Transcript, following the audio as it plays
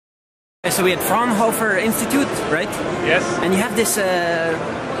So we had Fraunhofer Institute, right? Yes. And you have this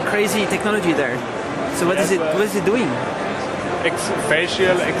crazy technology there. So what is it? What is it doing?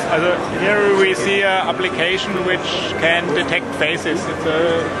 Here we see an application which can detect faces.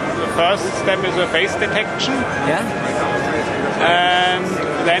 The first step is a face detection. Yeah. And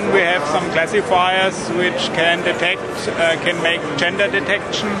then we have some classifiers which can detect, can make gender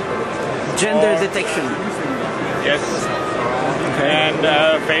detection. Gender detection. Yes. Okay. And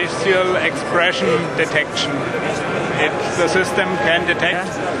facial expression detection. The system can detect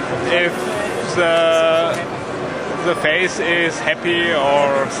if the face is happy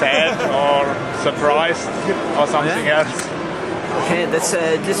or sad or surprised or something else. Okay, that's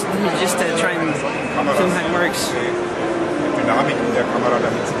just try and film how it works. Dynamik in der Kamera,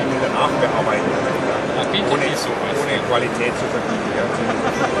 damit sie die Bilder nachbearbeiten können, ohne Qualität zu verbieten. Ja.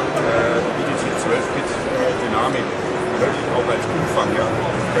 Bietet sie 12-Bit Dynamik, auch als Umfang. Ja.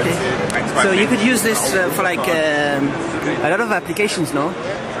 Okay. So you could use this for like a lot of applications, no?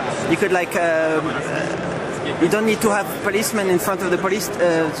 You could like you don't need to have policemen in front of the police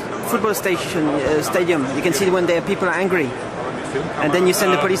football stadium. You can see when the people are angry. And then you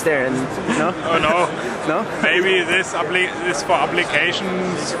send the police there, and no? Oh no. No? Maybe this for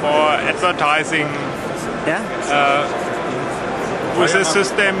applications for advertising. Yeah. With this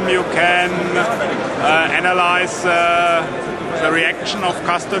system, you can analyze the reaction of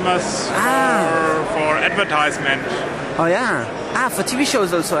customers for advertisement. Oh yeah. For TV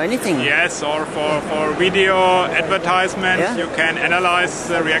shows also, anything. Yes, or for video advertisement, you can analyze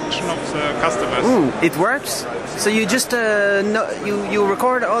the reaction of the customers. Ooh, it works. So you just you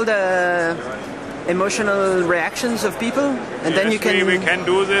record all the emotional reactions of people, and then you can we can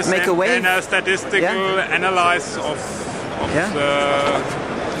do this make a wave. And a statistical analysis of the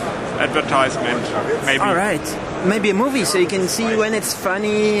advertisement, maybe. All right. Maybe a movie, so you can see when it's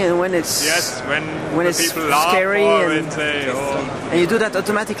funny and when it's when it's people laugh scary, and you do that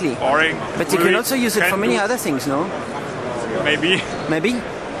automatically. Boring. But you can also use it for many other things, no? Maybe. Maybe.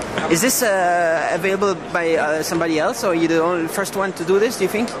 Is this available by somebody else, or are you the first one to do this? Do you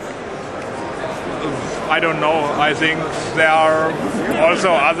think? I don't know. I think there are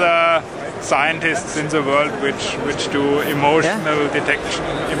also other scientists in the world which do emotional detection.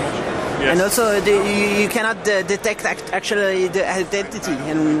 Yes. And also, you cannot detect actually the identity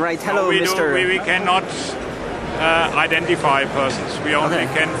and write "Hello, Mr." We cannot identify persons. We only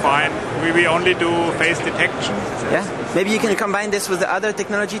can find. We only do face detection. Yeah. Maybe you can combine this with the other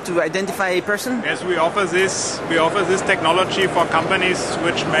technology to identify a person. Yes, we offer this. We offer this technology for companies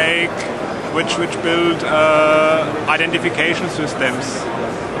which build identification systems.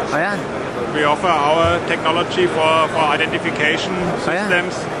 Oh yeah. We offer our technology for identification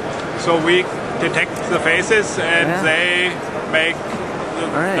systems. So we detect the faces and they make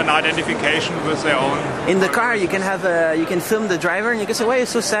an identification with their own. In the car, you can have you can film the driver and you can say, "Why are you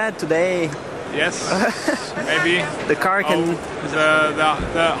so sad today?" Yes, maybe. The car can.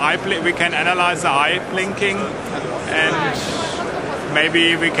 We can analyze the eye blinking, and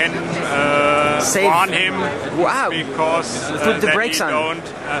maybe we can warn him. Wow. Because put the brakes on.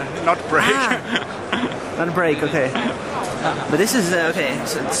 Not brake. Not brake. Okay. But this is okay.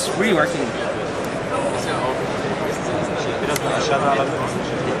 So it's really working.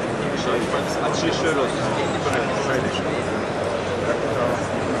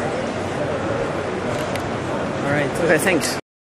 All right. Okay. Thanks.